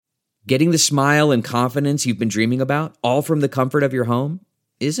Getting the smile and confidence you've been dreaming about, all from the comfort of your home,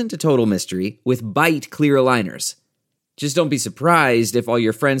 isn't a total mystery with Bite Clear Aligners. Just don't be surprised if all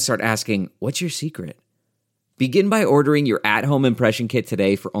your friends start asking, "What's your secret?" Begin by ordering your at-home impression kit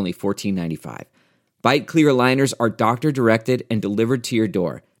today for only $14.95. Bite Clear Aligners are doctor-directed and delivered to your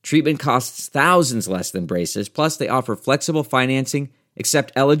door. Treatment costs thousands less than braces, plus they offer flexible financing,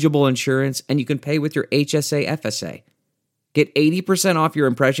 accept eligible insurance, and you can pay with your HSA FSA. Get 80% off your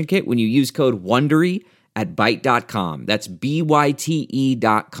impression kit when you use code WONDERY at Byte.com. That's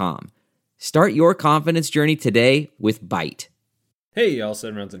BYTE.com. Start your confidence journey today with Byte. Hey, y'all,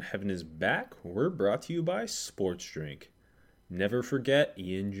 7 Rounds in Heaven is back. We're brought to you by Sports Drink. Never forget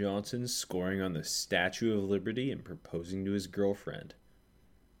Ian Johnson scoring on the Statue of Liberty and proposing to his girlfriend.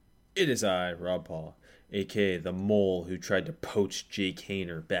 It is I, Rob Paul, a.k.a. the mole who tried to poach Jake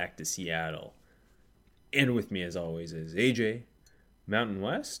Haener back to Seattle. And with me, as always, is AJ, Mountain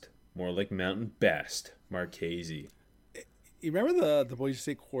West, more like Mountain Best, Marchese. You remember the Boise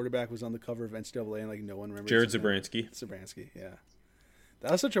State quarterback was on the cover of NCAA and like no one remembers? Jared Zabransky. Zabransky, yeah.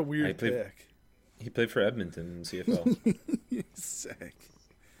 That was such a weird pick. He played for Edmonton in CFL. Sick.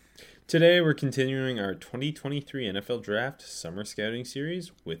 Today, we're continuing our 2023 NFL Draft Summer Scouting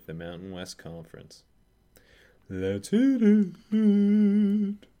Series with the Mountain West Conference. Let's hit it.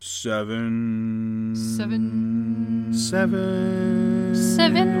 Seven.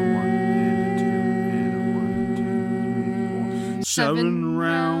 7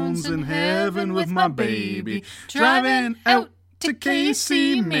 rounds in heaven with my baby, driving out to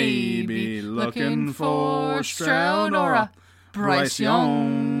KC maybe, looking for Stroud or a Bryce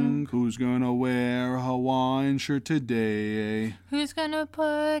Young. Who's gonna wear a Hawaiian shirt today? Who's gonna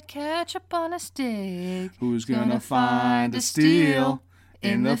put ketchup on a stick? Who's gonna find a steal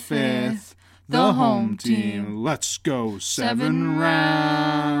in the fifth? The home team. Let's go 7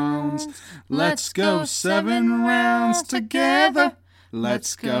 rounds. Let's go 7 rounds together.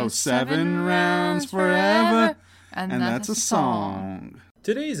 Let's go 7 rounds forever. And that's a song.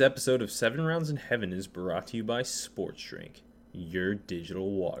 Today's episode of 7 Rounds in Heaven is brought to you by Sports Drink, your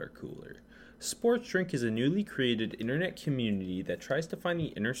digital water cooler. Sports Drink is a newly created internet community that tries to find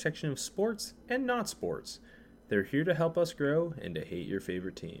the intersection of sports and not sports. They're here to help us grow and to hate your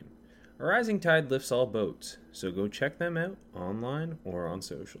favorite team. A rising tide lifts all boats, so go check them out online or on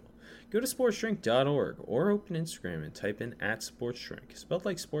social. Go to sportsdrink.org or open Instagram and type in @sportsdrink, spelled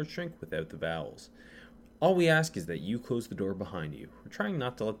like sports drink without the vowels. All we ask is that you close the door behind you. We're trying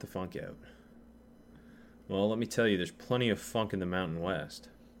not to let the funk out. Well, let me tell you, there's plenty of funk in the Mountain West.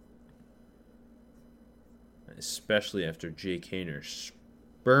 Especially after Jake Haener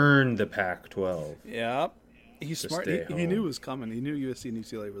spurned the Pac-12. Yep. He's smart. He knew it was coming. He knew USC and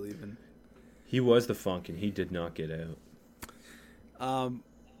UCLA were leaving. He was the funk, and he did not get out.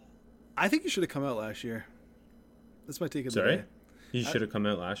 I think he should have come out last year. That's my take of the day. He should have come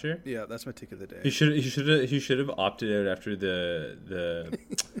out last year? Yeah, that's my take of the day. He should have opted out after the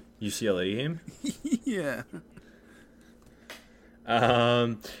UCLA game. Yeah.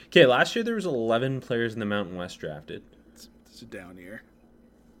 Okay, last year there was 11 players in the Mountain West drafted. It's a down year.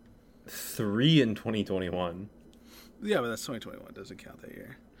 3 in 2021. Yeah, but that's 2021. Doesn't count that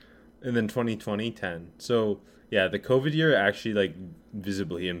year. And then 2020, 10. So, yeah, the COVID year actually,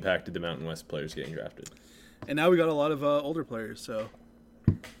 visibly impacted the Mountain West players getting drafted. And now we got a lot of older players, so.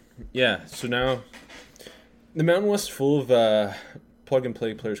 Yeah, so now the Mountain West is full of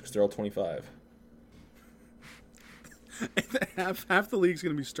plug-and-play players because they're all 25. half the league's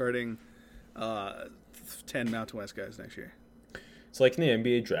going to be starting 10 Mountain West guys next year. It's like in the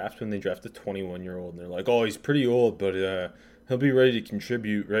NBA draft when they draft a 21-year-old, and they're like, oh, he's pretty old, but he'll be ready to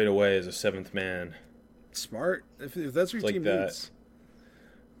contribute right away as a seventh man. Smart. If that's what your team needs.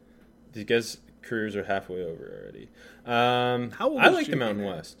 These guys' careers are halfway over already. How old I is like Jake the Mountain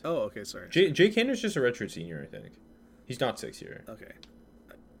Haener? West. Oh, okay, sorry. Jake Haener's just a redshirt senior, I think. He's not 6-year. Okay.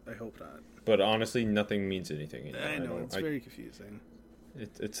 I hope not. But honestly, nothing means anything anymore. I know, it's very confusing.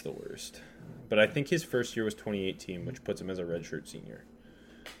 It's the worst. But I think his first year was 2018, which puts him as a redshirt senior.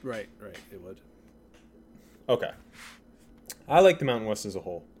 Right, it would. Okay. I like the Mountain West as a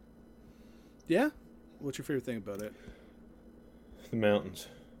whole. Yeah? What's your favorite thing about it? The mountains.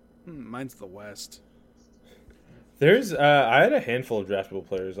 Mine's the West. There's I had a handful of draftable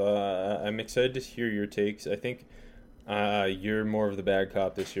players. I'm excited to hear your takes. I think you're more of the bad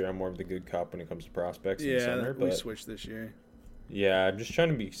cop this year. I'm more of the good cop when it comes to prospects in the summer. We switched this year. Yeah, I'm just trying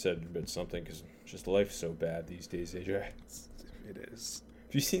to be excited about something because just life's so bad these days, AJ. It is.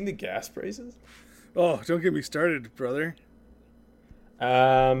 Have you seen the gas prices? Oh, don't get me started, brother.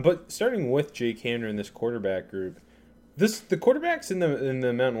 But starting with Jake Haener in this quarterback group, The quarterbacks in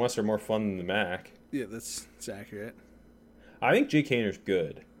the Mountain West are more fun than the MAC. Yeah, that's accurate. I think Jake Hayner's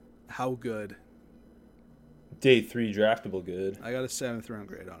good. How good? Day 3 draftable good. I got a 7th round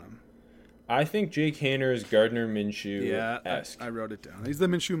grade on him. I think Jake Hayner is Gardner Minshew Yeah, esque. I wrote it down. He's the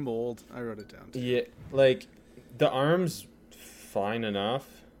Minshew mold. I wrote it down too. Yeah, like the arm's fine enough.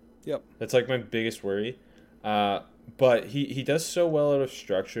 Yep. That's like my biggest worry. But he does so well out of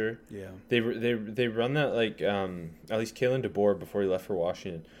structure. Yeah. They run that like at least Kalen DeBoer before he left for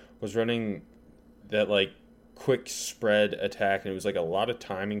Washington was running that like quick spread attack, and it was like a lot of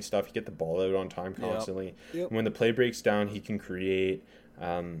timing stuff. You get the ball out on time constantly. Yep. And when the play breaks down, he can create.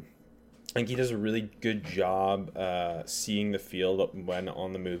 I think he does a really good job seeing the field when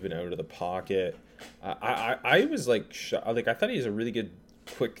on the move and out of the pocket. I was like I thought he has a really good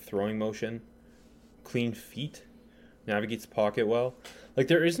quick throwing motion, clean feet, navigates the pocket well. Like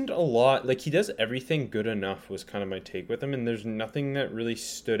there isn't a lot. Like he does everything good enough was kind of my take with him, and there's nothing that really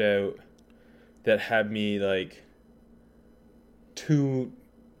stood out that had me like too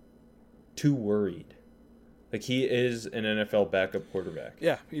worried. Like he is an NFL backup quarterback.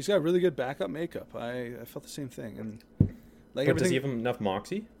 Yeah, he's got really good backup makeup. I felt the same thing. And like But does he have enough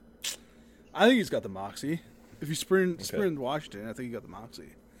moxie? I think he's got the moxie. If you sprint Washington, I think he got the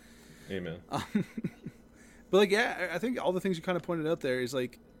moxie. Amen. But like, yeah, I think all the things you kind of pointed out there is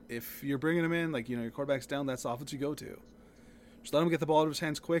like, if you're bringing him in, like, you know, your quarterback's down, that's the offense you go to. Just let him get the ball out of his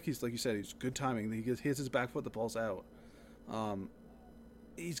hands quick. He's, like you said, he's good timing. He hits his back foot, the ball's out.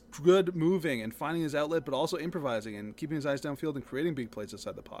 He's good moving and finding his outlet, but also improvising and keeping his eyes downfield and creating big plays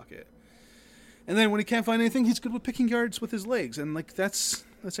outside the pocket. And then when he can't find anything, he's good with picking yards with his legs. And like that's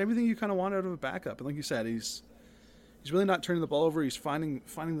everything you kind of want out of a backup. And like you said, he's really not turning the ball over. He's finding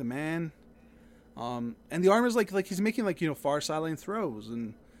the man. And the arm is like he's making like, you know, far sideline throws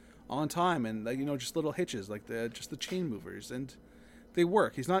and on time and like, you know, just little hitches like the chain movers, and they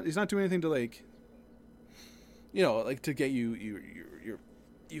work. He's not doing anything to like, you know, like to get you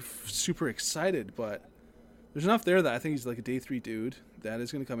super excited, but there's enough there that I think he's like a day 3 dude that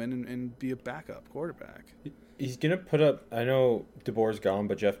is going to come in and be a backup quarterback. He's going to put up, I know DeBoer's gone,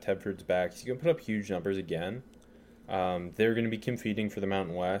 but Jeff Tedford's back. He's going to put up huge numbers again. They're going to be competing for the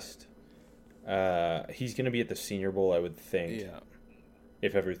Mountain West. He's going to be at the Senior Bowl, I would think,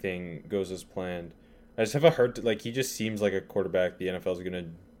 if everything goes as planned. I just have a hard, like, he just seems like a quarterback the NFL is going to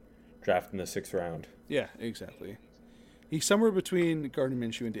draft in the 6th round. Yeah, exactly. He's somewhere between Gardner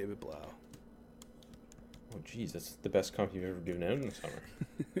Minshew and David Blau. Oh, geez, that's the best comp you've ever given out in the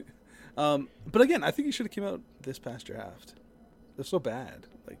summer. But again, I think he should have came out this past draft. That's so bad.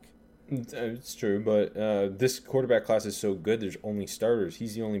 Like, it's true, but this quarterback class is so good. There's only starters.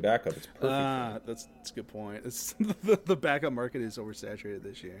 He's the only backup. It's perfect. That's a good point. It's the backup market is oversaturated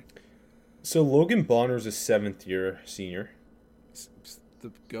this year. So Logan Bonner's a 7th year senior. It's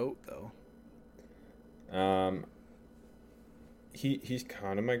the GOAT though. He's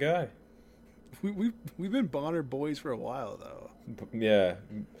kind of my guy. We've been Bonner boys for a while though. Yeah,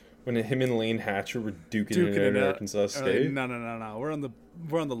 when him and Lane Hatcher were duking it out at Arkansas State. Like, no.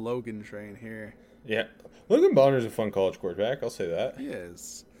 We're on the Logan train here. Yeah, Logan Bonner's a fun college quarterback. I'll say that. He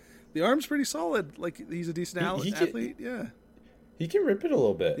is. The arm's pretty solid. Like he's a decent athlete. Yeah. He can rip it a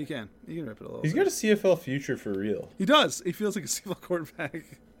little bit. He can rip it a little. He's got a CFL future for real. He does. He feels like a CFL quarterback.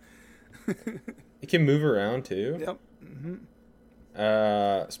 He can move around too. Yep. Mm-hmm.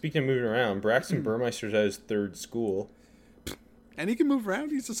 Speaking of moving around, Braxton Burmeister's at his 3rd school. And he can move around.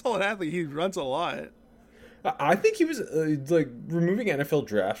 He's a solid athlete. He runs a lot. I think he was like removing NFL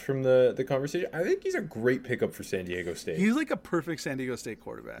drafts from the conversation. I think he's a great pickup for San Diego State. He's like a perfect San Diego State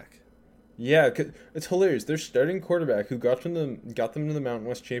quarterback. Yeah, 'cause it's hilarious. Their starting quarterback who got them to the Mountain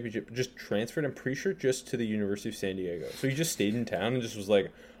West Championship just transferred, I'm pretty sure, just to the University of San Diego. So he just stayed in town and just was like,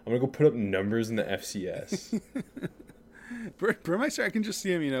 I'm going to go put up numbers in the FCS. Burmeister, I can just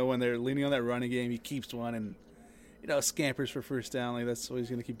see him, you know, when they're leaning on that running game, he keeps one and, you know, scampers for first down. Like, that's what he's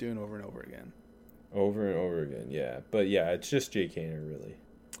going to keep doing over and over again. Over and over again, yeah. But, yeah, it's just Jake Hayner, really.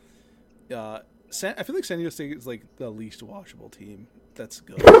 I feel like San Diego State is, like, the least watchable team. That's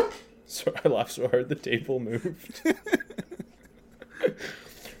good. So I laughed so hard the table moved.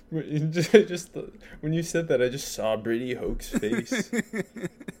 just when you said that, I just saw Brady Hoke's face.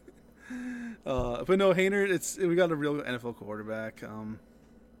 But no, Hayner, we got a real NFL quarterback.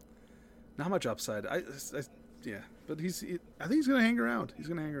 Not much upside. Yeah, but I think he's gonna hang around.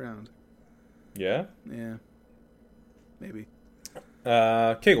 Yeah. Yeah. Maybe.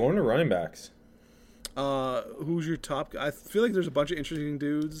 Okay, going to running backs. Who's your top guy? I feel like there's a bunch of interesting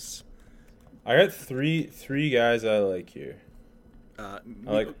dudes. I got three guys I like here. I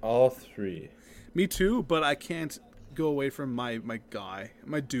like all 3. Me too, but I can't go away from my guy,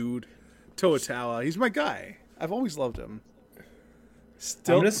 my dude, Toa. He's my guy. I've always loved him.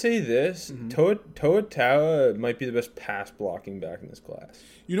 I'm going to say this. Toa Taua might be the best pass blocking back in this class.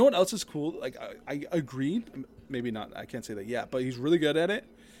 You know what else is cool? Like, I agreed. Maybe not. I can't say that yet. But he's really good at it.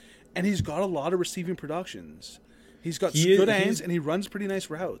 And he's got a lot of receiving productions. He's got good hands, and he runs pretty nice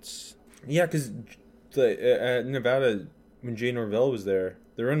routes. Yeah, because at Nevada, when Jay Norvell was there,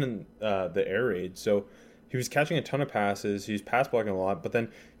 they're running the air raid. So he was catching a ton of passes. He was pass blocking a lot. But then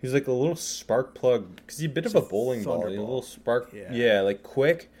he was like a little spark plug. Because he's a bit of a bowling ball. A little spark. Yeah, like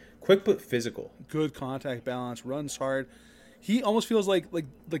quick but physical. Good contact balance. Runs hard. He almost feels like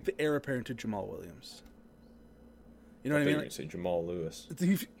the heir apparent to Jamal Williams. You know what I mean? Like, say Jamal Lewis.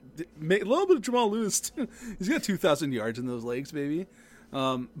 A little bit of Jamal Lewis too. He's got 2,000 yards in those legs, baby.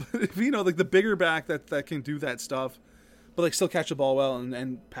 But like the bigger back that can do that stuff, but like still catch the ball well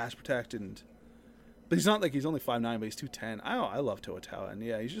and pass protect but he's not like he's only 5'9", but he's 210. I love Toa Taua, and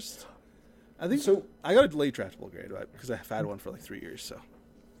yeah, he's just. I think so. I got a late draftable grade because I've had one for like 3 years. So.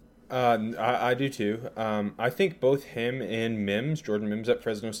 I do too. I think both him and Jordan Mims at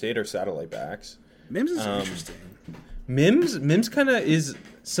Fresno State are satellite backs. Mims is interesting. Mims kind of is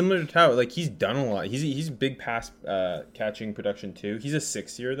similar to Taua. Like, he's done a lot. He's big pass catching production too. He's a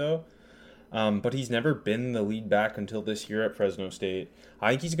 6th year though, but he's never been the lead back until this year at Fresno State. I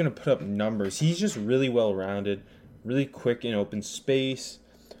think he's going to put up numbers. He's just really well rounded, really quick in open space,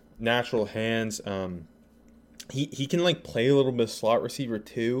 natural hands. He can like play a little bit of slot receiver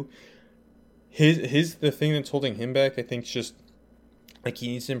too. The thing that's holding him back, I think, is just like he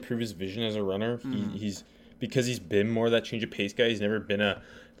needs to improve his vision as a runner. Because he's been more of that change of pace guy. He's never been a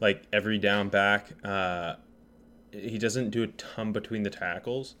like every down back. He doesn't do a ton between the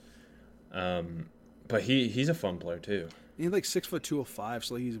tackles, but he's a fun player too. He's like 6'2", 205,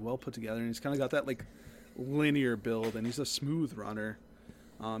 so he's well put together, and he's kind of got that like linear build, and he's a smooth runner.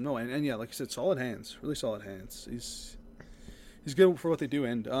 And yeah, like you said, solid hands, really solid hands. He's good for what they do.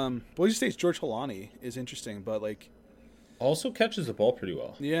 And Boise State's George Holani is interesting, but like also catches the ball pretty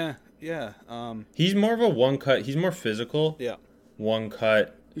well. Yeah. He's more of a one cut. He's more physical. Yeah. One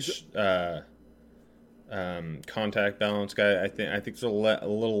cut. Contact balance guy. I think there's a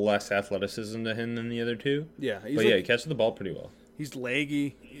little less athleticism to him than the other two. Yeah. He catches the ball pretty well. He's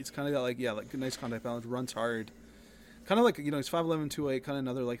leggy. He's kind of got like nice contact balance. Runs hard. Kind of like, he's 5'11", 208, kind of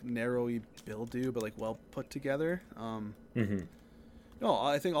another like narrowy build dude, but like well put together. No,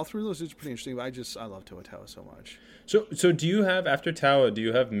 I think all three of those dudes are pretty interesting, but I love Toa Taua so much. So do you have, after Taua, do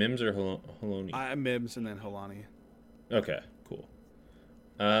you have Mims or Holani? I have Mims and then Holani. Okay, cool.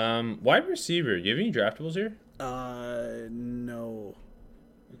 Wide receiver, do you have any draftables here? No.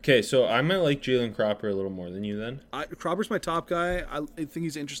 Okay, so I might like Jalen Cropper a little more than you then. Cropper's my top guy. I think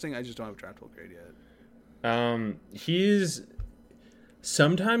he's interesting. I just don't have a draftable grade yet.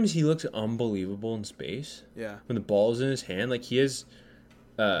 Sometimes he looks unbelievable in space. Yeah. When the ball's in his hand, like he has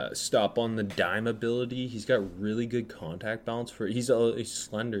stop on the dime ability. He's got really good contact balance he's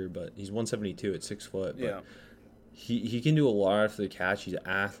slender, but he's 172 at 6 foot. But yeah. He can do a lot for the catch. He's an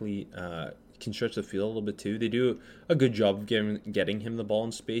athlete. Can stretch the field a little bit too. They do a good job of getting him the ball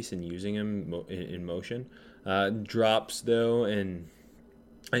in space and using him in motion. Drops though, and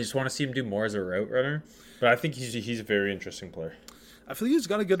I just want to see him do more as a route runner. But I think he's a very interesting player. I feel like he's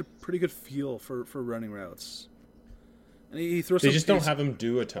got a pretty good feel for running routes. And he throws. They just don't have him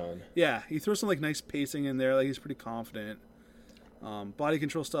do a ton. Yeah, he throws some like nice pacing in there. Like he's pretty confident. Body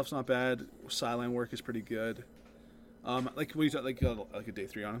control stuff's not bad. Sideline work is pretty good. Like what you thought, like a day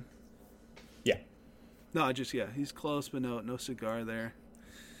 3 on him. Yeah. No, he's close, but no cigar there.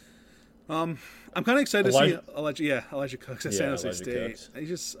 I'm kind of excited to see Elijah Cooks at San Jose State.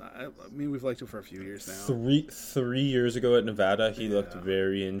 I mean, we've liked him for a few years now. Three years ago at Nevada, he looked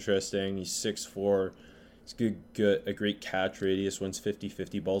very interesting. He's 6'4". He's a great catch radius, wins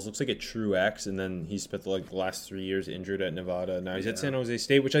 50-50 balls. Looks like a true X, and then he spent the last 3 years injured at Nevada. Now he's at San Jose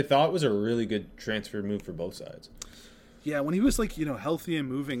State, which I thought was a really good transfer move for both sides. Yeah, when he was healthy and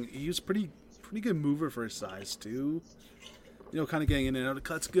moving, he was pretty good mover for his size too. Kind of getting in and out of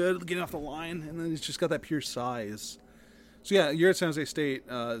cuts good, getting off the line, and then he's just got that pure size. So yeah, you're at San Jose State.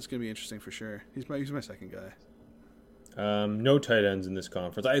 It's going to be interesting for sure. He's my second guy. No tight ends in this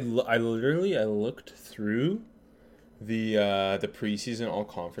conference. I looked through the preseason all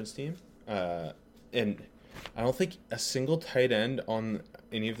conference team, and I don't think a single tight end on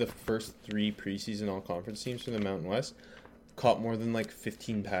any of the first 3 preseason all conference teams from the Mountain West caught more than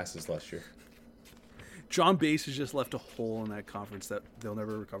 15 passes last year. John Bass has just left a hole in that conference that they'll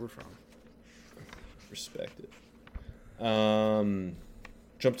never recover from. Respect it.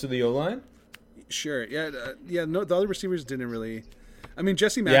 Jump to the O-line? Sure. Yeah. No, the other receivers didn't really. I mean,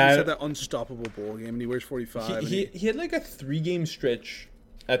 Jesse Matthews Yeah. had that unstoppable bowl game, and he wears 45. He had like a 3-game stretch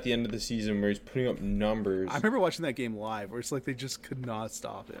at the end of the season where he's putting up numbers. I remember watching that game live, where it's like they just could not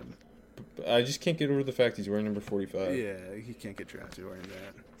stop him. I just can't get over the fact he's wearing number 45. Yeah, he can't get drafted wearing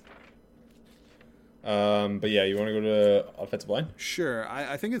that. But yeah, you want to go to offensive line? Sure.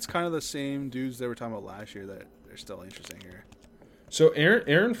 I think it's kind of the same dudes they were talking about last year that are still interesting here. So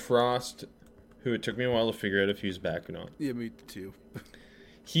Aaron Frost, who it took me a while to figure out if he was back or not. Yeah, me too.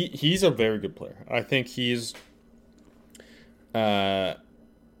 He's a very good player. I think he's a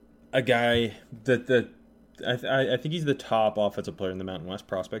guy that I think he's the top offensive player in the Mountain West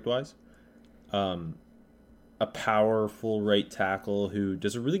prospect wise. A powerful right tackle who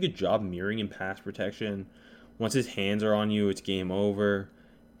does a really good job mirroring in pass protection. Once his hands are on you, it's game over.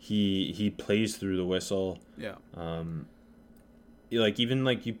 He plays through the whistle. Yeah. Even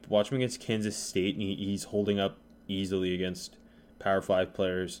you watch him against Kansas State, and he's holding up easily against Power 5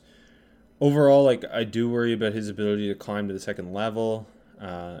 players. Overall, I do worry about his ability to climb to the second level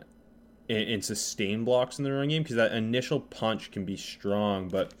and sustain blocks in the run game, because that initial punch can be strong,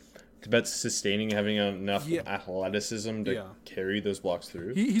 but it's about sustaining, having enough athleticism to carry those blocks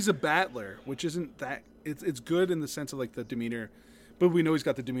through. He's a battler, which isn't that... It's good in the sense of the demeanor, but we know he's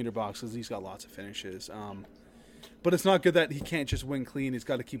got the demeanor box because he's got lots of finishes. But it's not good that he can't just win clean. He's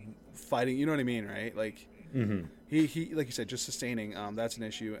got to keep fighting. You know what I mean, right? He like you said, just sustaining. That's an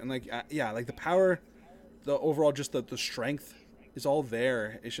issue. And the power, the overall just the strength is all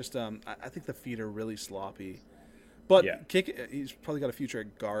there. It's just I think the feet are really sloppy. But he's probably got a future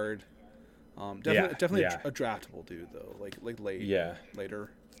at guard. Definitely a draftable dude though.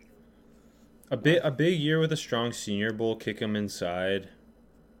 Later. A big year with a strong Senior Bowl. Kick him inside.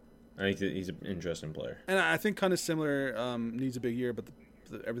 I think that he's an interesting player. And I think kind of similar needs a big year, but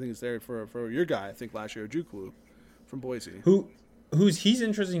everything is there for your guy. I think last year, Ojukwu from Boise. He's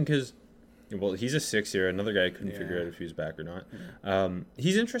interesting because, he's a 6-year. Another guy I couldn't figure out if he was back or not. Yeah.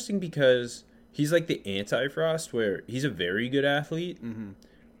 He's interesting because he's like the anti-Frost, where he's a very good athlete,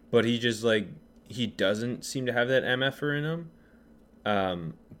 but he just he doesn't seem to have that MFer in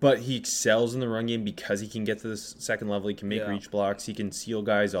him. But he excels in the run game because he can get to the second level. He can make reach blocks. He can seal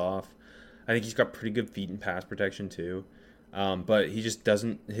guys off. I think he's got pretty good feet and pass protection too. But he just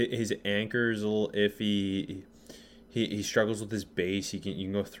doesn't. His anchor is a little iffy. He struggles with his base. You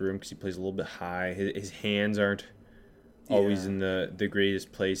can go through him because he plays a little bit high. His hands aren't always in the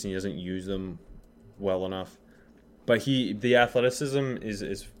greatest place, and he doesn't use them well enough. But the athleticism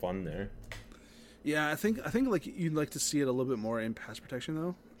is fun there. Yeah, I think you'd like to see it a little bit more in pass protection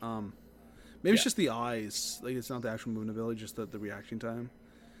though. Maybe it's just the eyes. It's not the actual movement ability, just the reaction time.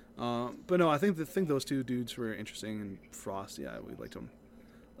 But no, I think those two dudes were interesting. And Frost, we liked him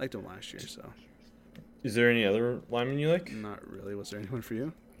last year. So, is there any other lineman you like? Not really. Was there anyone for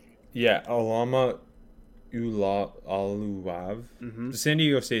you? Yeah, Alama Aluav, the San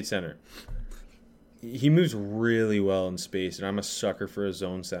Diego State center. He moves really well in space, and I'm a sucker for a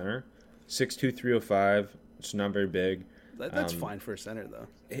zone center. 6'2", 305. It's not very big. That's fine for a center, though.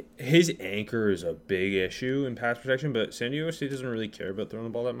 His anchor is a big issue in pass protection, but San Diego State doesn't really care about throwing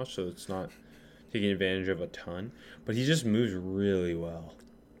the ball that much, so it's not taking advantage of a ton. But he just moves really well.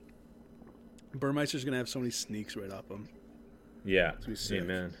 Burmeister's going to have so many sneaks right up him. Yeah. It's going to be sick.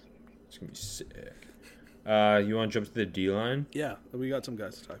 Amen. It's going to be sick. You want to jump to the D-line? Yeah, we got some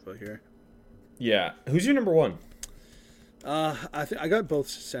guys to talk about here. Yeah. Who's your number one? I got both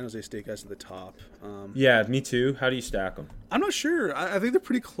San Jose State guys at the top. Yeah, me too. How do you stack them? I'm not sure. I think they're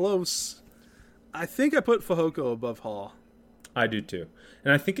pretty close. I think I put Fehoko above Hall. I do too.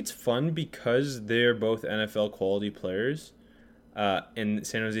 And I think it's fun because they're both NFL quality players. And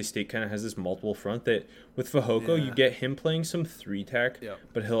San Jose State kind of has this multiple front that with Fehoko, you get him playing some 3-tech,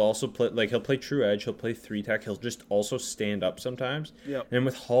 but he'll also play, he'll play true edge, he'll play 3-tech, he'll just also stand up sometimes. And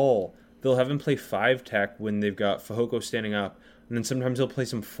with Hall, they'll have him play 5-tech when they've got Fehoko standing up, and then sometimes he'll play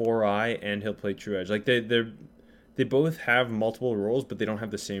some 4-eye and he'll play true edge. They both have multiple roles, but they don't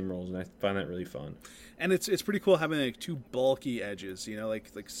have the same roles, and I find that really fun. And it's pretty cool having two bulky edges,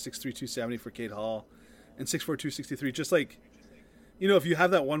 like 6'3", 270 for Cade Hall, and 6'4", 263. Just if you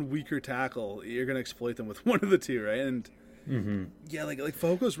have that one weaker tackle, you're gonna exploit them with one of the two, right? And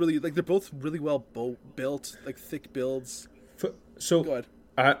Fehoko's really they're both really well built, thick builds. So go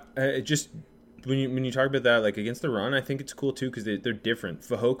ahead. Just when you talk about that, against the run, I think it's cool too because they're different.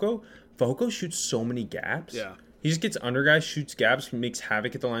 Fehoko shoots so many gaps. Yeah, he just gets under guys, shoots gaps, makes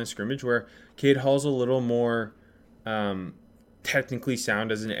havoc at the line of scrimmage. Where Cade Hall's a little more technically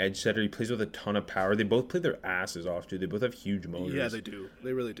sound as an edge setter. He plays with a ton of power. They both play their asses off too. They both have huge motors. Yeah, they do.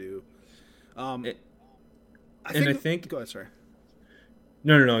 They really do. I I think Go ahead, sorry.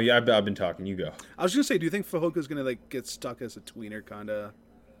 no. Yeah, I've been talking. You go. I was gonna say, do you think Fajoka's gonna like get stuck as a tweener kind of?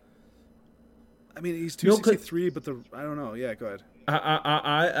 I mean, he's 263, but I don't know. Yeah, go ahead.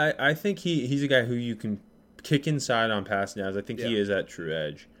 I think he's a guy who you can kick inside on pass downs. I think he is that true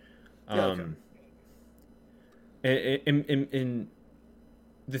edge. Okay. And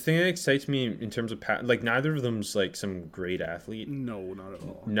the thing that excites me in terms of like neither of them's like some great athlete. No, not at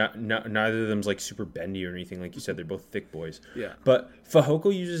all. Neither of them's like super bendy or anything. Like you said, they're both thick boys. Yeah. But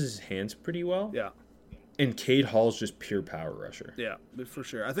Fajoko uses his hands pretty well. Yeah. And Cade Hall's just pure power rusher. Yeah, for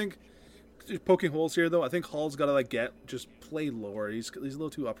sure. I think just poking holes here though. I think Hall's got to like just play lower. He's a little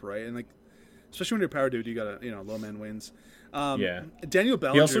too upright, and like especially when you're a power dude, you gotta low man wins. Daniel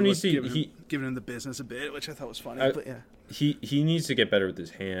Bellinger also needs giving him the business a bit, which I thought was funny. But yeah, he needs to get better with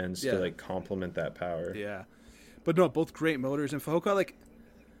his hands to like complement that power. Yeah, but no, both great motors. And Fajoka, like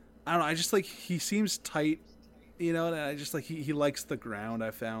I don't know, I just like he seems tight, and I just like he likes the ground.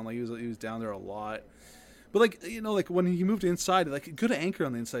 I found like he was down there a lot. But like like when he moved inside, like good anchor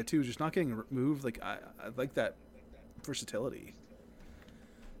on the inside too, just not getting moved. Like I like that versatility.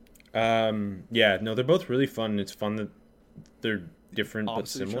 Yeah, no, they're both really fun. It's fun that they're different but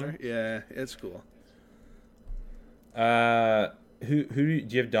similar. Yeah, it's cool. Who do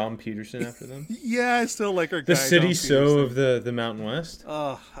you have Dom Peterson after them? Yeah, I still like our guy. The city Dom so Peterson. of the Mountain West.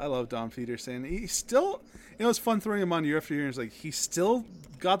 Oh, I love Dom Peterson. He's still, it's fun throwing him on year after year. It's like he's still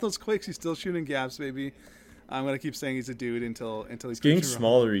got those clicks. He's still shooting gaps, baby. I'm gonna keep saying he's a dude until he's getting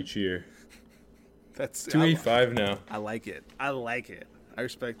smaller each year. That's 285 now. I like it. I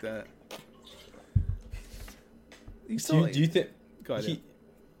respect that. Do you think? Go ahead.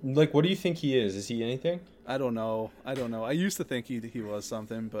 What do you think he is? Is he anything? I don't know. I used to think he was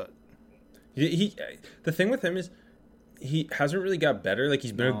something, but he the thing with him is he hasn't really got better. Like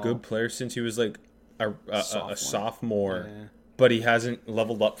he's been a good player since he was like a sophomore. Yeah. But he hasn't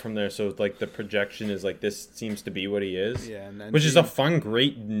leveled up from there, so like the projection is like this seems to be what he is. Yeah, and which is a fun,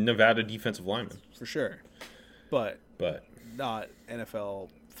 great Nevada defensive lineman for sure, but but not NFL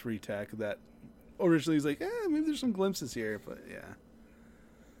 3 tech that originally was like, maybe there's some glimpses here, but yeah.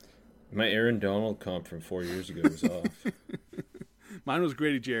 My Aaron Donald comp from 4 years ago was off. Mine was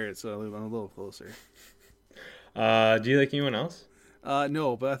Grady Jarrett, so I'm a little closer. Do you like anyone else?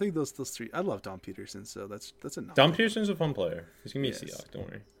 No, but I think those 3. I love Dom Peterson, so that's enough. Dom Peterson's a fun player. He's gonna be a Seahawk. Don't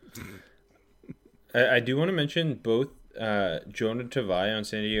worry. I do want to mention both Jonah Tavai on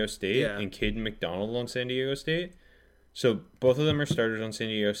San Diego State and Caden McDonald on San Diego State. So both of them are starters on San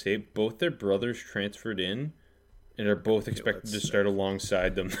Diego State. Both their brothers transferred in and are both expected to start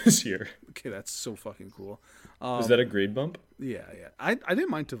alongside them this year. Okay, that's so fucking cool. Is that a grade bump? Yeah. I didn't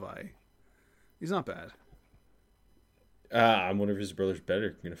mind Tavai. He's not bad. I wonder if his brother's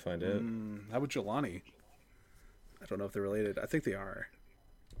better. I'm going to find out. How about Jelani? I don't know if they're related. I think they are.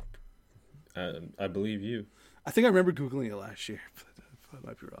 I believe you. I think I remember Googling it last year, but I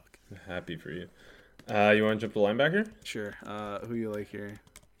might be wrong. Happy for you. You want to jump to linebacker? Sure. Who you like here?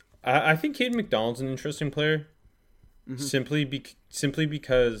 I think Caden McDonald's an interesting player. Simply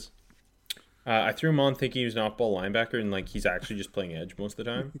because I threw him on thinking he was an off-ball linebacker, and like he's actually just playing edge most of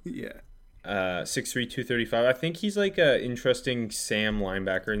the time. Yeah. 6'3", 235. I think he's like a interesting Sam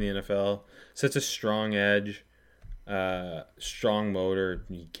linebacker in the NFL. Sets a strong edge, strong motor.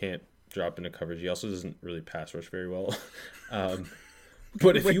 He can't drop into coverage. He also doesn't really pass rush very well.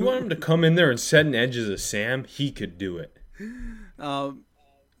 But if you want him to come in there and set an edge as a Sam, he could do it. San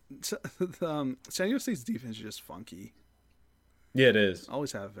Diego State's defense is just funky. Yeah, it is.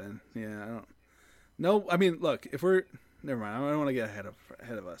 Always have been. Yeah, I don't. No, I mean, look, if we're never mind. I don't want to get ahead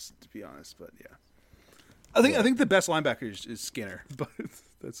of us, to be honest. But yeah, I think the best linebacker is Skinner, but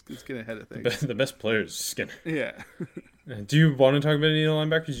it's getting ahead of things. The best player is Skinner. Yeah. Do you want to talk about any of the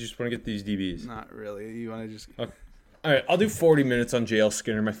linebackers? You just want to get these DBs? Not really. You want to just. Okay. All right, I'll do 40 minutes on JL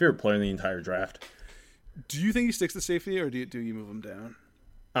Skinner, my favorite player in the entire draft. Do you think he sticks to safety, or do you move him down?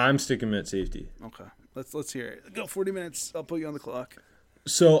 I'm sticking him at safety. Okay, let's hear it. Go 40 minutes. I'll put you on the clock.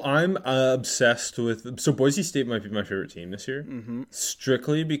 So I'm obsessed with. So Boise State might be my favorite team this year,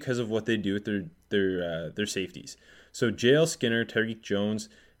 strictly because of what they do with their safeties. So JL Skinner, Tariq Jones,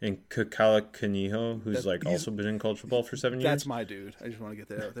 and Kakala Kaniho, who's also been in college football for 7 years. That's my dude. I just want to get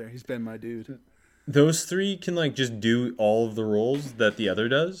that out there. He's been my dude. Those three can just do all of the roles that the other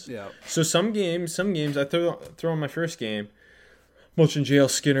does. Yeah. So some games I throw on my first game. Watching JL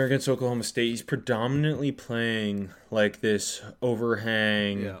Skinner against Oklahoma State, he's predominantly playing this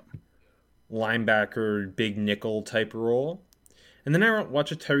overhang linebacker, big nickel type role. And then I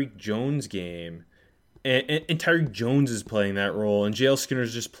watch a Tariq Jones game, And Tyreek Jones is playing that role, and JL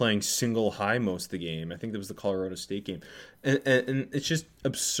Skinner's just playing single high most of the game. I think that was the Colorado State game. And it's just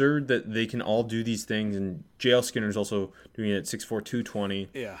absurd that they can all do these things, and JL Skinner's also doing it at 6'4", 220.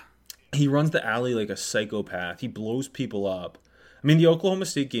 Yeah. He runs the alley like a psychopath. He blows people up. I mean, the Oklahoma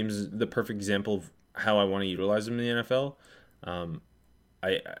State game is the perfect example of how I want to utilize him in the NFL.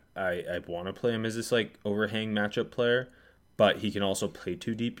 I want to play him as this like overhang matchup player, but he can also play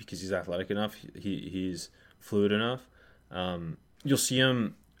too deep because he's athletic enough. He's fluid enough. You'll see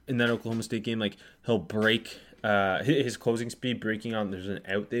him in that Oklahoma State game. Like he'll break his closing speed, breaking on. There's an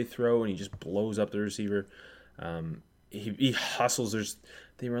out they throw, and he just blows up the receiver. He hustles.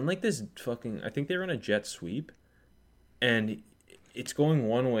 They run like this fucking. I think they run a jet sweep, and it's going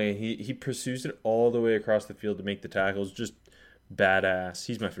one way. He pursues it all the way across the field to make the tackles. Just badass.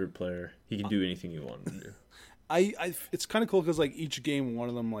 He's my favorite player. He can do anything you want him to do. It's kind of cool because like each game, one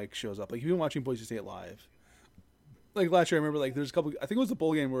of them like shows up. Like if you've been watching Boise State live, like last year, I remember like there's a couple. I think it was the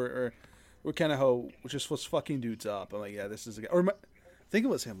bowl game where Kenaho just was fucking dudes up. I'm like, yeah, this is a guy. I think it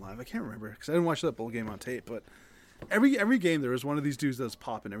was him live. I can't remember because I didn't watch that bowl game on tape. But every game there was one of these dudes that was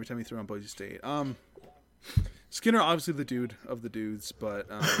popping every time he threw on Boise State. Skinner obviously the dude of the dudes, but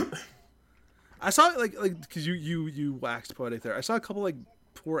I saw like because you waxed poetic there. I saw a couple like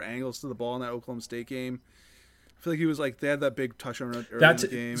poor angles to the ball in that Oklahoma State game. I feel like he was like they had that big touchdown early in the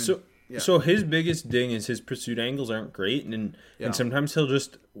game. So his biggest ding is his pursuit angles aren't great, and sometimes he'll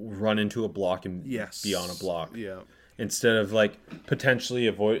just run into a block and be on a block. Yeah. Instead of like potentially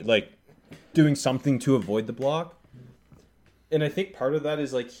doing something to avoid the block. And I think part of that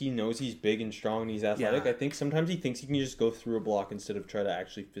is like he knows he's big and strong and he's athletic. Yeah. I think sometimes he thinks he can just go through a block instead of try to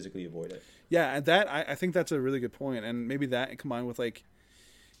actually physically avoid it. Yeah, and I think that's a really good point, and maybe that combined with like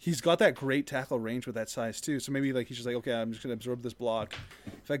he's got that great tackle range with that size too. So maybe like he's just like, okay, I'm just gonna absorb this block.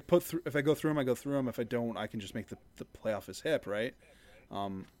 If I go through him, I go through him. If I don't, I can just make the play off his hip, right?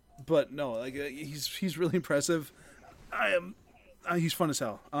 But no, like he's really impressive. He's fun as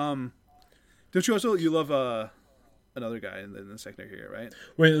hell. Don't you also love another guy in the secondary here, right?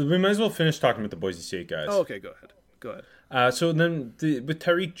 Wait, we might as well finish talking about the Boise State guys. Oh, okay, go ahead. So then with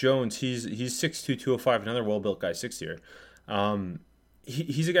Tyreek Jones, he's 6'2", 205, another well-built guy, 6'year.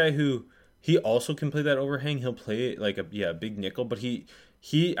 He's a guy who he also can play that overhang. He'll play like a big nickel, but he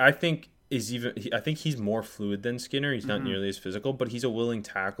I think I think he's more fluid than Skinner. He's not nearly as physical, but he's a willing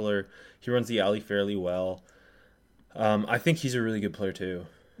tackler. He runs the alley fairly well. I think he's a really good player too.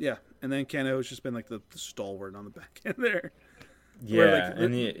 Yeah, and then Cano's just been like the stalwart on the back end there.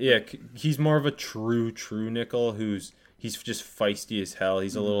 Yeah, he's more of a true nickel he's just feisty as hell.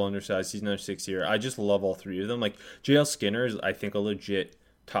 He's a little undersized. He's another 6-year. I just love all three of them. Like JL Skinner is, I think, a legit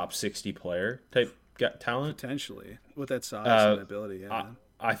top 60 player type talent. Potentially with that size and ability. Yeah.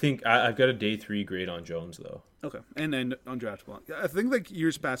 I think I've got a day 3 grade on Jones though. Okay, and then undraftable. I think like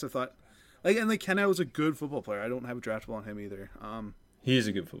years past, I thought Kenna was a good football player. I don't have a draftable on him either. He is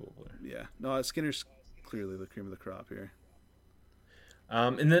a good football player. Yeah, no, Skinner's clearly the cream of the crop here.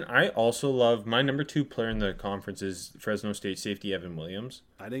 And then I also love my number 2 player in the conference is Fresno State safety Evan Williams.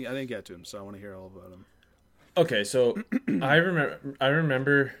 I didn't get to him, so I want to hear all about him. Okay, so I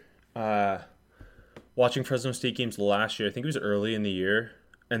remember watching Fresno State games last year. I think it was early in the year,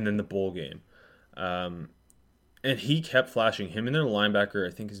 and then the bowl game. And he kept flashing. Him and their linebacker,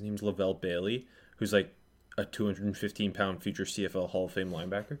 I think his name's Lavelle Bailey, who's like a 215-pound future CFL Hall of Fame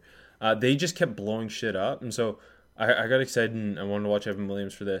linebacker. They just kept blowing shit up, and so I got excited and I wanted to watch Evan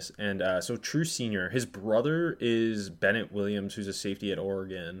Williams for this. And so True Senior, his brother is Bennett Williams, who's a safety at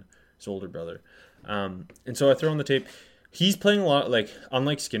Oregon, his older brother. And so I throw on the tape. He's playing a lot, like,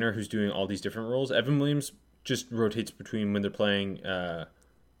 unlike Skinner, who's doing all these different roles, Evan Williams just rotates between when they're playing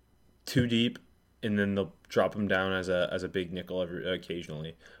too deep, and then they'll drop him down as a big nickel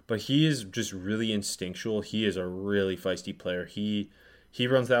occasionally. But he is just really instinctual. He is a really feisty player. He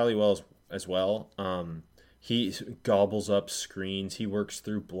runs the alley well as well. He gobbles up screens. He works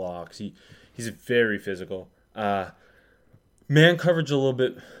through blocks. He's very physical. Man coverage a little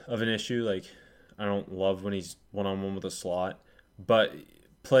bit of an issue. Like, I don't love when he's one-on-one with a slot. But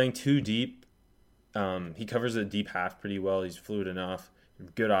playing too deep, he covers a deep half pretty well. He's fluid enough.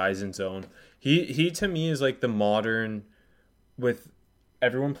 Good eyes in zone. He to me is like the modern, with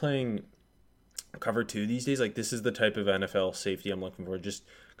everyone playing cover 2 these days. Like, this is the type of NFL safety I'm looking for. Just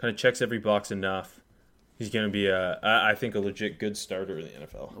kind of checks every box enough. He's going to be, I think, a legit good starter in the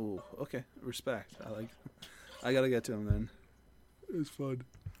NFL. Oh, okay. Respect. I got to get to him then. It was fun.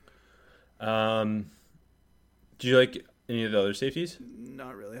 Do you like any of the other safeties?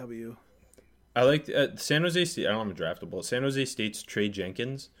 Not really. How about you? I like San Jose State. I don't have a draftable. San Jose State's Trey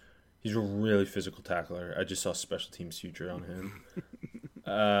Jenkins. He's a really physical tackler. I just saw special teams future on him.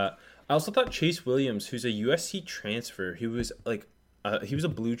 I also thought Chase Williams, who's a USC transfer, he was a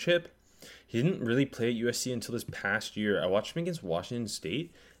blue chip. He didn't really play at USC until this past year. I watched him against Washington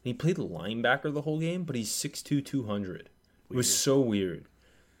State, and he played linebacker the whole game, but he's 6'2", 200. It was so weird.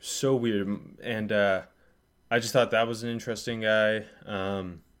 So weird. And I just thought that was an interesting guy.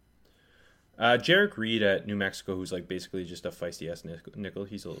 Jarek Reed at New Mexico, who's like basically just a feisty-ass nickel.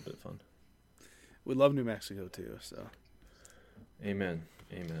 He's a little bit fun. We love New Mexico too, so. Amen.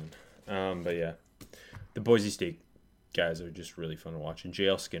 But yeah, the Boise State guys are just really fun to watch, and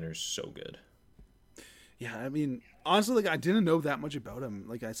JL Skinner's so good. Yeah, I mean, honestly, like I didn't know that much about him.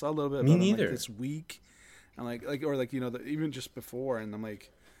 Like I saw a little bit about Me him neither. like, this week, and even just before, and I'm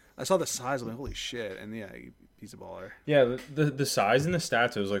like, I saw the size. I'm like, holy shit! And yeah, he's a baller. Yeah, the size and the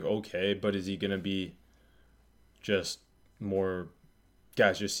stats, I was like, okay, but is he gonna be just more?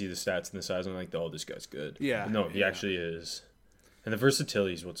 Guys just see the stats and the size, and I'm like, oh, this guy's good. Yeah, no, he yeah. actually is, and the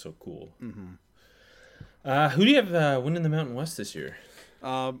versatility is what's so cool. Mm-hmm. Who do you have winning the Mountain West this year?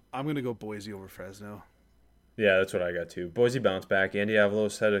 I'm gonna go Boise over Fresno. Yeah, that's what I got too. Boise bounced back. Andy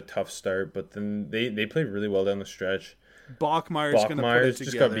Avalos had a tough start, but then they played really well down the stretch. Bachmeier's gonna put it together.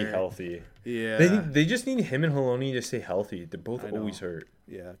 Just gotta be healthy. Yeah, they just need him and Haloni to stay healthy. They're both always hurt.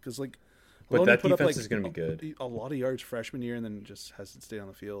 Yeah, because like, but Maloney that put defense up, is gonna be good. A lot of yards freshman year, and then just hasn't stayed on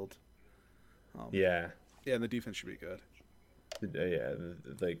the field. Yeah, and the defense should be good. I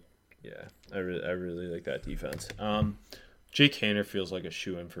really like that defense. Jake Haener feels like a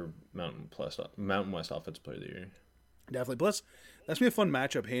shoe-in for Mountain West Offensive Player of the Year. Definitely. Plus, that's gonna be a fun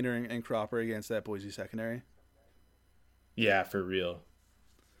matchup, Haener and Cropper against that Boise secondary. Yeah, for real.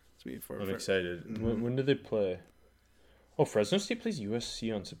 I'm excited. Mm-hmm. When do they play? Oh, Fresno State plays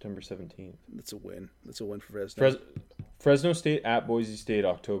USC on September 17th. That's a win. That's a win for Fresno. Fresno State at Boise State,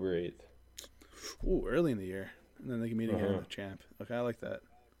 October 8th. Ooh, early in the year. And then they can meet again in the champ. Okay, I like that.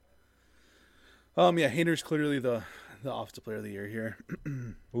 Yeah, Haener's clearly the offensive player of the year here.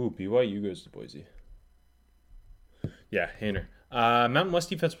 Ooh, BYU goes to Boise. Yeah, Haener. Mountain West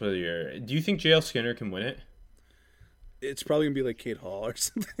Defensive Player of the Year. Do you think JL Skinner can win it? It's probably going to be like Kate Hall or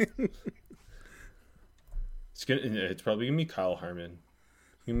something. It's probably going to be Kyle Harmon.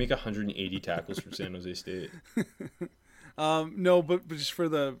 He can make 180 tackles for San Jose State. No, but just for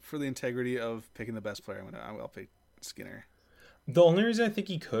the integrity of picking the best player, I'll pick Skinner. The only reason I think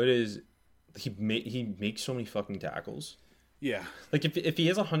he could is he makes so many fucking tackles. Yeah. Like if he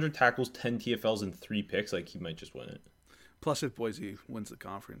has 100 tackles, 10 TFLs, and 3 picks, like he might just win it. Plus, if Boise wins the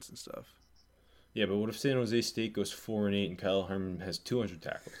conference and stuff. Yeah, but what if San Jose State goes 4-8 and Kyle Harmon has 200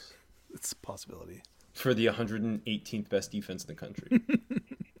 tackles? It's a possibility. For the 118th best defense in the country.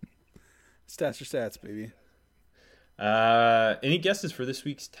 Stats are stats, baby. Any guesses for this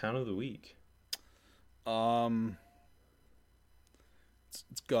week's Town of the Week?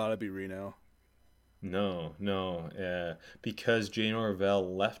 It's gotta be Reno. No. Because Jay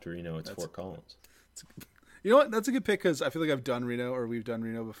Norvell left Reno, it's Fort Collins. You know what? That's a good pick because I feel like we've done Reno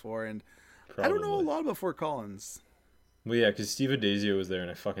before, and probably. I don't know a lot about Fort Collins. Well, yeah, because Steve Adazio was there,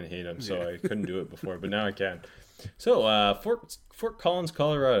 and I fucking hate him, so I couldn't do it before, but now I can. So, Fort Collins,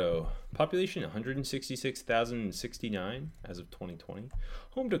 Colorado. Population 166,069 as of 2020.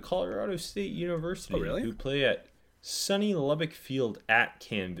 Home to Colorado State University, who play at Sunny Lubbock Field at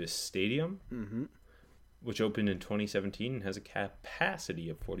Canvas Stadium, which opened in 2017 and has a capacity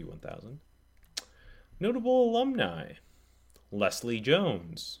of 41,000. Notable alumni: Leslie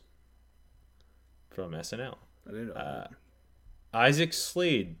Jones from SNL. I didn't know that. Isaac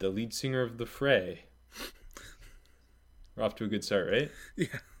Slade, the lead singer of The Fray. We're off to a good start, right?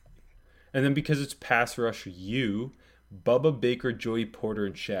 Yeah. And then because it's Pass Rush U, Bubba Baker, Joey Porter,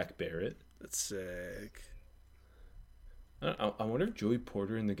 and Shaq Barrett. That's sick. I wonder if Joey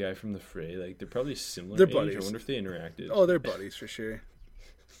Porter and the guy from The Fray, like, they're probably similar they're age. buddies. I wonder if they interacted. Oh, they're buddies for sure.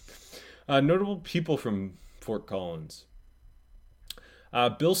 Notable people from Fort Collins.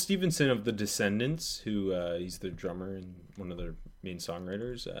 Bill Stevenson of The Descendants, who he's the drummer and one of their main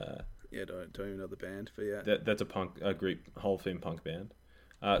songwriters. Yeah, don't even know the band, but yeah. That's a great Hall of Fame punk band.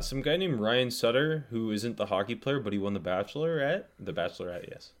 Some guy named Ryan Sutter, who isn't the hockey player, but he won The Bachelorette. The Bachelorette,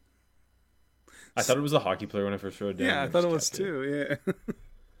 yes. I thought it was the hockey player when I first wrote it down. Yeah, I thought it was too,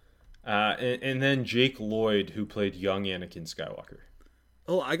 yeah. And then Jake Lloyd, who played young Anakin Skywalker.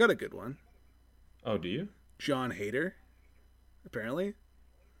 Oh, I got a good one. Oh, do you? John Hader, apparently.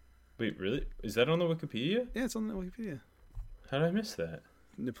 Wait, really? Is that on the Wikipedia? Yeah, it's on the Wikipedia. How did I miss that?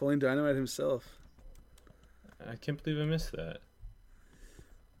 Napoleon Dynamite himself. I can't believe I missed that.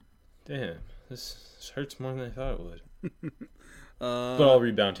 Damn, this hurts more than I thought it would. But I'll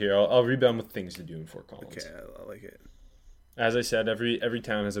rebound here. I'll rebound with things to do in Fort Collins. Okay, I like it. As I said, every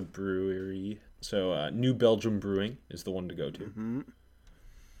town has a brewery. So New Belgium Brewing is the one to go to. Mm-hmm.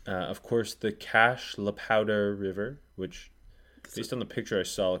 Of course, the Cache La Powder River, which, based on the picture I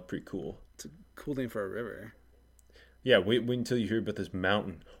saw, looked pretty cool. It's a cool name for a river. Yeah, wait until you hear about this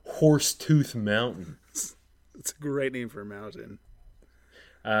mountain. Horsetooth Mountain. It's a great name for a mountain.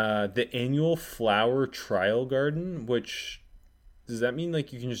 The annual flower trial garden, which, does that mean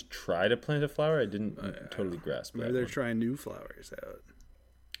like you can just try to plant a flower? I didn't totally grasp Maybe that they're one. trying new flowers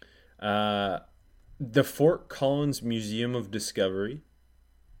out. The Fort Collins Museum of Discovery.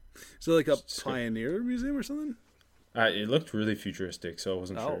 So like a pioneer museum or something? It looked really futuristic, so I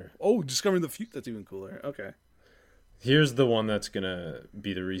wasn't sure. Oh, discovering the future. That's even cooler. Okay. Here's the one that's going to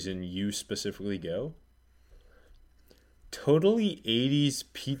be the reason you specifically go. Totally 80s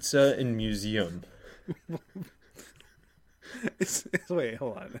Pizza and Museum. Wait,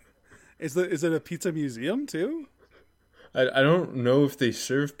 hold on. Is it a pizza museum too? I don't know if they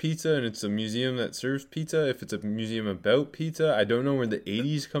serve pizza and it's a museum that serves pizza, if it's a museum about pizza. I don't know where the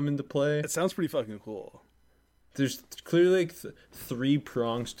 80s come into play. It sounds pretty fucking cool. There's clearly like three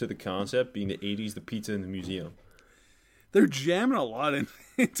prongs to the concept, being the 80s, the pizza, and the museum. They're jamming a lot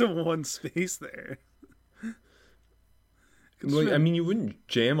into one space there. Like, I mean, you wouldn't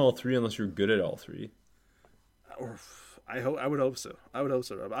jam all three unless you're good at all three. I would hope so.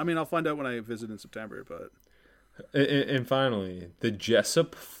 Rob. I mean, I'll find out when I visit in September, but... And finally, the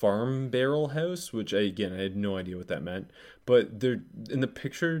Jessup Farm Barrel House, which I had no idea what that meant. But there, in the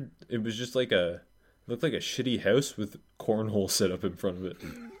picture, it was just like looked like a shitty house with cornhole set up in front of it.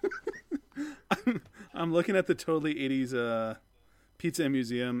 I'm looking at the totally 80s pizza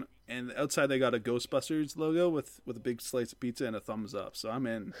museum, and outside they got a Ghostbusters logo with a big slice of pizza and a thumbs up. So I'm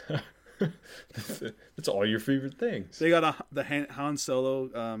in. That's all your favorite things. They got the Han Solo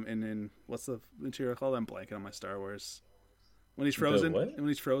in what's the material called? I'm blanking on my Star Wars. When he's frozen. what? When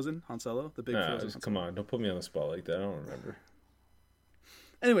he's frozen, Han Solo, the big frozen. Come on, don't put me on the spot like that. I don't remember.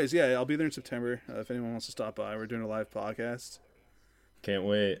 Anyways, yeah, I'll be there in September. If anyone wants to stop by, we're doing a live podcast. Can't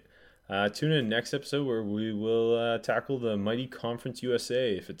wait. Tune in next episode where we will tackle the mighty Conference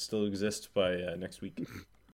USA if it still exists by next week.